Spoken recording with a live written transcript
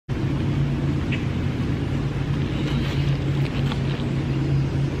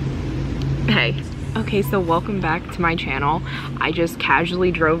Okay, so welcome back to my channel. I just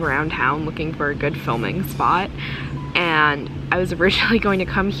casually drove around town looking for a good filming spot, and I was originally going to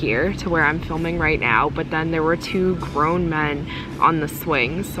come here to where I'm filming right now, but then there were two grown men on the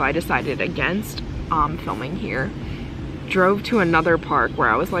swings, so I decided against filming here. Drove to another park where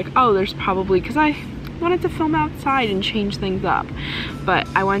I was like, oh, there's probably, because I wanted to film outside and change things up, but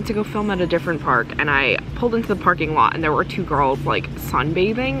I went to go film at a different park, and I pulled into the parking lot and there were two girls like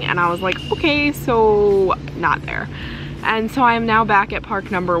sunbathing, and I was like, okay, so not there. And so I am now back at park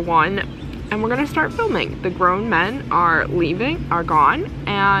number 1 and we're gonna start filming. The grown men are gone,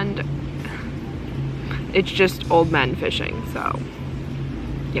 and it's just old men fishing, so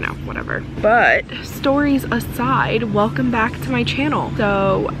you know, whatever. But stories aside, welcome back to my channel.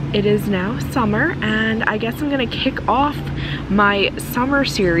 So it is now summer, and I guess I'm gonna kick off my summer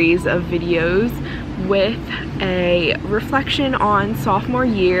series of videos with a reflection on sophomore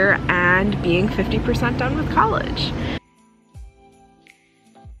year and being 50% done with college.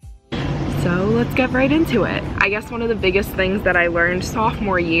 So let's get right into it. I guess one of the biggest things that I learned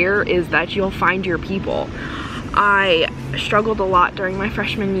sophomore year is that you'll find your people. I struggled a lot during my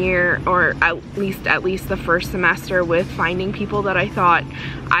freshman year, or at least the first semester, with finding people that I thought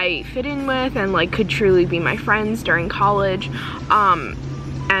I fit in with and like could truly be my friends during college.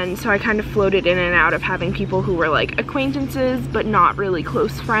 And so I kind of floated in and out of having people who were like acquaintances but not really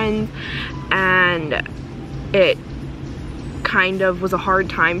close friends, and it kind of was a hard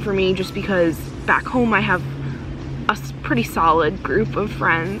time for me just because back home I have a pretty solid group of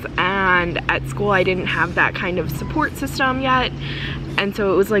friends, and at school I didn't have that kind of support system yet, and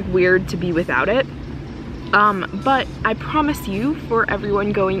so it was like weird to be without it. But I promise you, for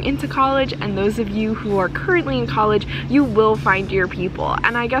everyone going into college and those of you who are currently in college, you will find your people.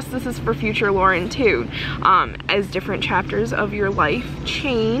 And I guess this is for future Lauren too. As different chapters of your life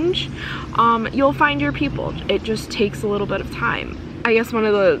change, you'll find your people. It just takes a little bit of time. I guess one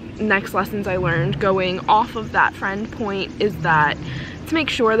of the next lessons I learned going off of that friend point is that to make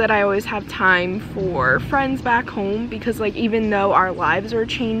sure that I always have time for friends back home, because like even though our lives are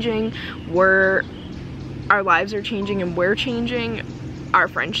changing and we're changing, our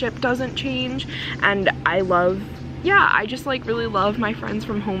friendship doesn't change. And I just like really love my friends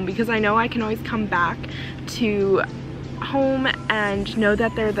from home, because I know I can always come back to home and know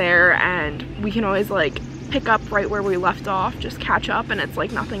that they're there, and we can always like pick up right where we left off, just catch up, and it's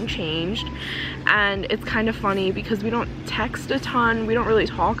like nothing changed. And it's kind of funny because we don't text a ton, we don't really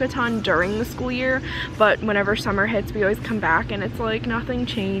talk a ton during the school year, but whenever summer hits we always come back and it's like nothing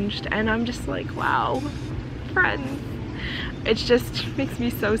changed, and I'm just like, wow, friends. It just makes me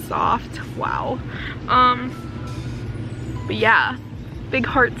so soft. Wow. But yeah, big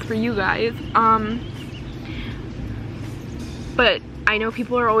hearts for you guys. But I know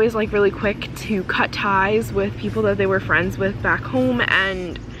people are always like really quick to cut ties with people that they were friends with back home,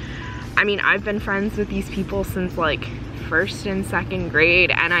 and I mean, I've been friends with these people since like 1st and 2nd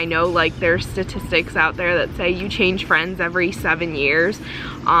grade, and I know like there's statistics out there that say you change friends every 7 years,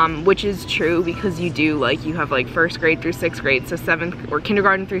 which is true, because you do, like, you have like 1st grade through 6th grade, so 7th or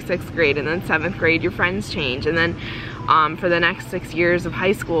kindergarten through 6th grade, and then 7th grade your friends change, and then for the next 6 years of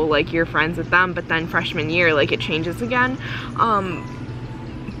high school, like, you're friends with them, but then freshman year, like, it changes again.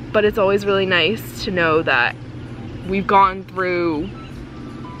 But it's always really nice to know that we've gone through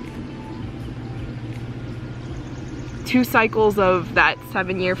 2 cycles of that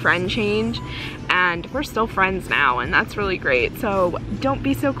 7-year friend change, and we're still friends now, and that's really great. So don't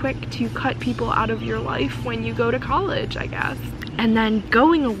be so quick to cut people out of your life when you go to college, I guess. And then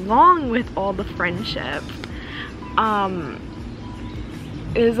going along with all the friendship,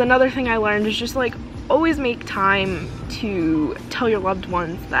 is another thing I learned, is just like always make time to tell your loved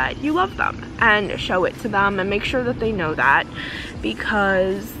ones that you love them and show it to them, and make sure that they know that,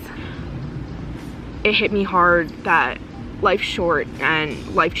 because it hit me hard that life's short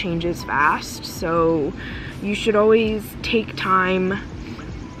and life changes fast, so you should always take time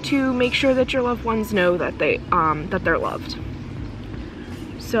to make sure that your loved ones know that they're loved.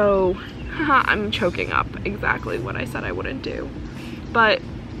 So I'm choking up exactly what I said I wouldn't do. But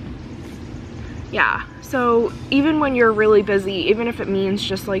yeah, so even when you're really busy, even if it means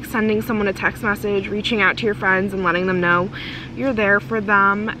just like sending someone a text message, reaching out to your friends and letting them know you're there for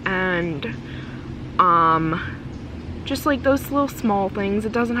them, and just like those little small things.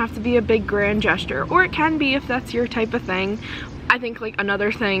 It doesn't have to be a big grand gesture, or it can be if that's your type of thing. I think like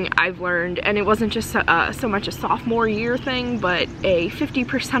another thing I've learned, and it wasn't just so much a sophomore year thing, but a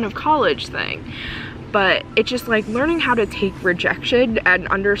 50% of college thing, but it's just like learning how to take rejection and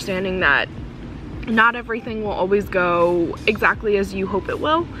understanding that not everything will always go exactly as you hope it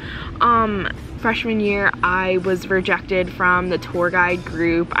will. Freshman year, I was rejected from the tour guide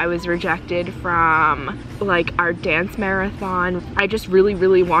group. I was rejected from like our dance marathon. I just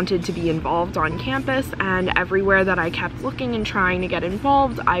really wanted to be involved on campus, and everywhere that I kept looking and trying to get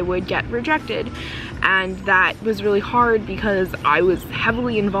involved, I would get rejected. And that was really hard because I was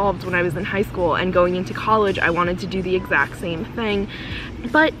heavily involved when I was in high school, and going into college, I wanted to do the exact same thing.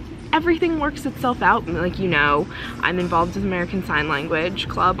 But everything works itself out. Like, you know, I'm involved with American Sign Language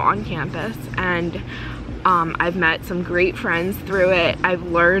Club on campus, and I've met some great friends through it. I've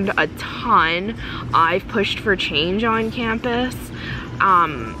learned a ton. I've pushed for change on campus.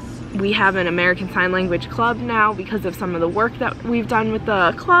 We have an American Sign Language Club now because of some of the work that we've done with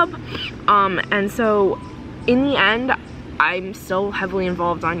the club. And so in the end, I'm still heavily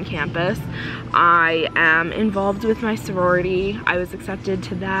involved on campus. I am involved with my sorority. I was accepted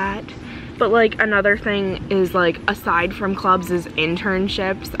to that. But like another thing is, like, aside from clubs, is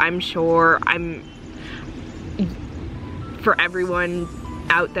internships. I'm sure for everyone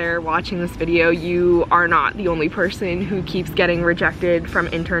out there watching this video, you are not the only person who keeps getting rejected from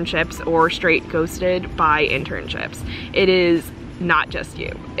internships or straight ghosted by internships. It is not just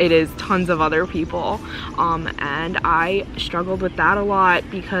you, it is tons of other people, and I struggled with that a lot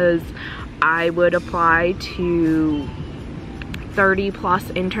because I would apply to 30+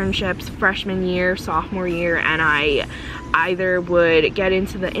 internships freshman year, sophomore year, and I either would get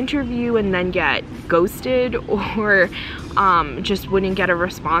into the interview and then get ghosted, or just wouldn't get a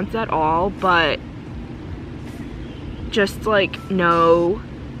response at all. But just like know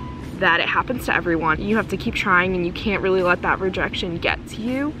that it happens to everyone. You have to keep trying, and you can't really let that rejection get to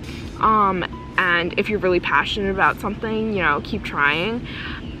you. And if you're really passionate about something, you know, keep trying.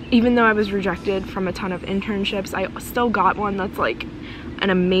 Even though I was rejected from a ton of internships, I still got one that's like an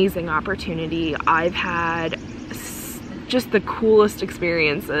amazing opportunity. I've had just the coolest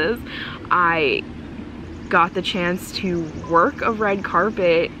experiences. I got the chance to work a red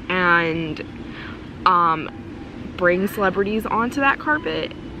carpet and bring celebrities onto that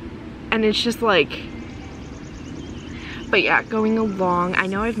carpet. And it's just like, but yeah, going along, I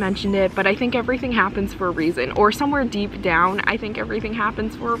know I've mentioned it, but I think everything happens for a reason, or somewhere deep down, I think everything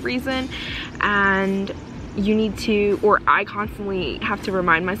happens for a reason, and you need to, or I constantly have to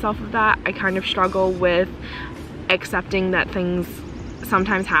remind myself of that. I kind of struggle with accepting that things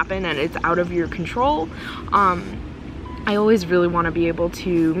sometimes happen and it's out of your control. I always really want to be able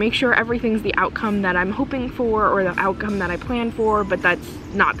to make sure everything's the outcome that I'm hoping for, or the outcome that I plan for, but that's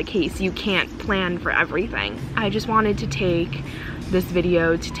not the case. You can't plan for everything. I just wanted to take this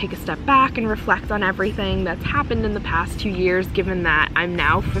video to take a step back and reflect on everything that's happened in the past 2 years, given that I'm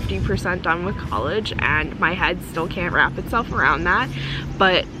now 50% done with college and my head still can't wrap itself around that.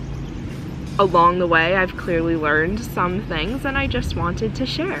 But along the way, I've clearly learned some things, and I just wanted to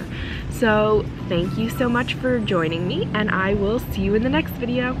share. So thank you so much for joining me, and I will see you in the next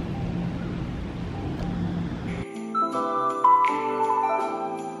video.